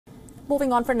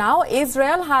Moving on for now,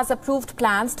 Israel has approved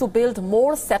plans to build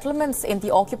more settlements in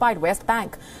the occupied West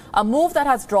Bank, a move that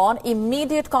has drawn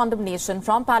immediate condemnation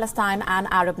from Palestine and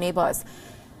Arab neighbors.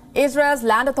 Israel's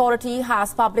land authority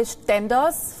has published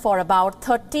tenders for about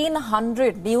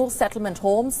 1,300 new settlement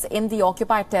homes in the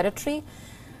occupied territory.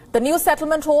 The new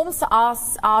settlement homes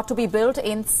are to be built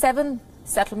in 7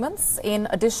 settlements, in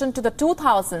addition to the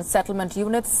 2,000 settlement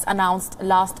units announced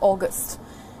last August.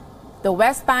 The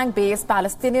West Bank-based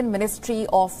Palestinian Ministry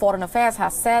of Foreign Affairs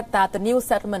has said that the new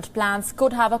settlement plans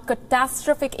could have a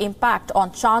catastrophic impact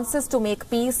on chances to make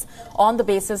peace on the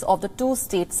basis of the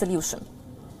two-state solution.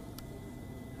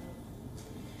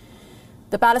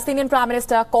 The Palestinian Prime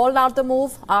Minister called out the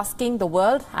move, asking the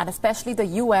world and especially the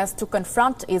US to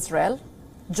confront Israel.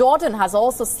 Jordan has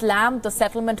also slammed the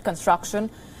settlement construction,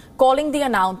 calling the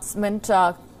announcement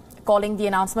a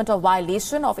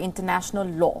violation of international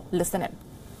law. Listen in.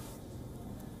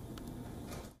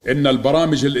 The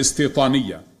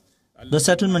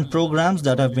settlement programs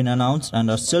that have been announced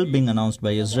and are still being announced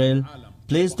by Israel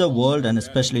place the world and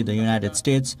especially the United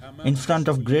States in front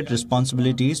of great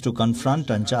responsibilities to confront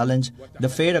and challenge the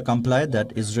fait accompli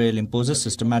that Israel imposes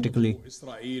systematically.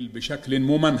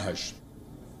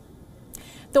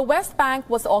 The West Bank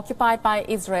was occupied by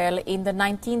Israel in the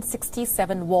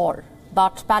 1967 war,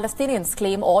 but Palestinians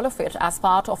claim all of it as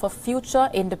part of a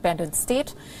future independent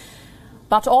state.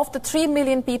 But of the 3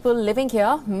 million people living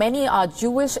here, many are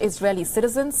Jewish Israeli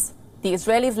citizens. The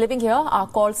Israelis living here are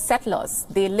called settlers.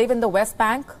 They live in the West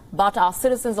Bank but are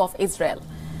citizens of Israel.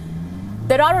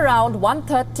 There are around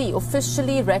 130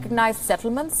 officially recognized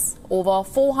settlements. Over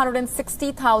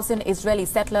 460,000 Israeli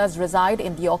settlers reside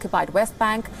in the occupied West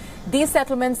Bank. These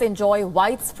settlements enjoy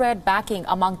widespread backing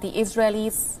among the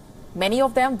Israelis. Many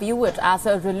of them view it as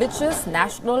a religious,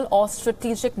 national or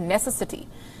strategic necessity.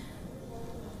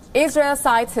 Israel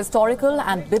cites historical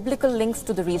and biblical links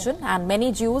to the region, and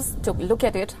many Jews look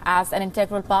at it as an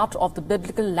integral part of the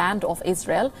biblical land of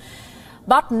Israel.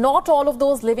 But not all of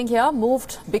those living here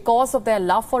moved because of their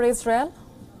love for Israel.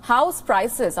 House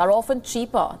prices are often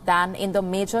cheaper than in the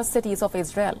major cities of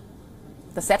Israel.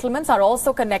 The settlements are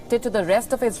also connected to the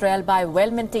rest of Israel by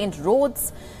well-maintained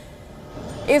roads.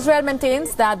 Israel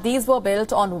maintains that these were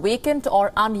built on vacant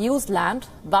or unused land,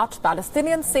 but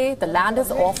Palestinians say the land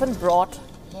is often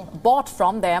bought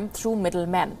from them through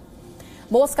middlemen.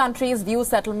 Most countries view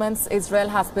settlements Israel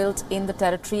has built in the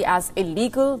territory as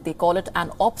illegal. They call it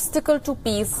an obstacle to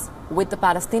peace with the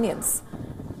Palestinians.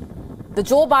 The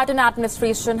Joe Biden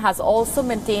administration has also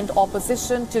maintained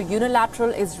opposition to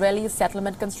unilateral Israeli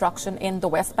settlement construction in the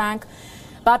West Bank.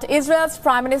 But Israel's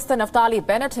Prime Minister Naftali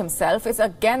Bennett himself is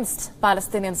against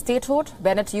Palestinian statehood.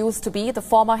 Bennett used to be the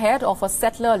former head of a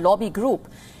settler lobby group.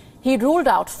 He ruled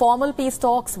out formal peace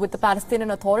talks with the Palestinian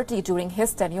Authority during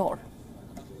his tenure.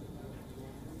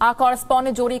 Our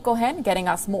correspondent Jody Cohen getting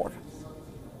us more.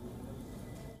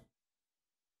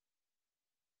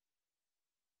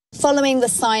 Following the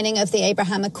signing of the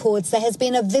Abraham Accords, there has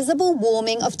been a visible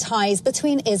warming of ties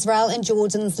between Israel and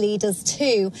Jordan's leaders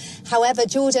too. However,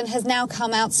 Jordan has now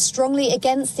come out strongly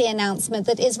against the announcement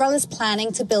that Israel is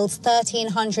planning to build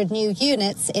 1,300 new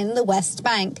units in the West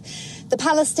Bank. The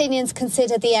Palestinians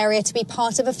consider the area to be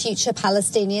part of a future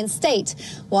Palestinian state,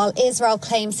 while Israel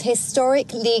claims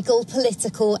historic, legal,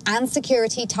 political and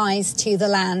security ties to the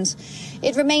land.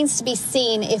 It remains to be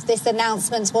seen if this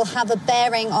announcement will have a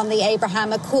bearing on the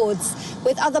Abraham Accords,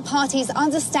 with other parties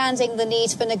understanding the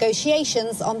need for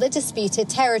negotiations on the disputed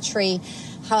territory.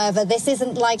 However, this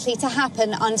isn't likely to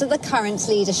happen under the current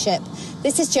leadership.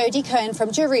 This is Jody Cohen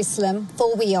from Jerusalem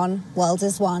for WION World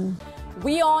is One.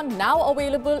 WION now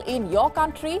available in your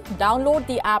country. Download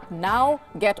the app now.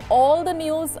 Get all the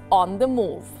news on the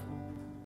move.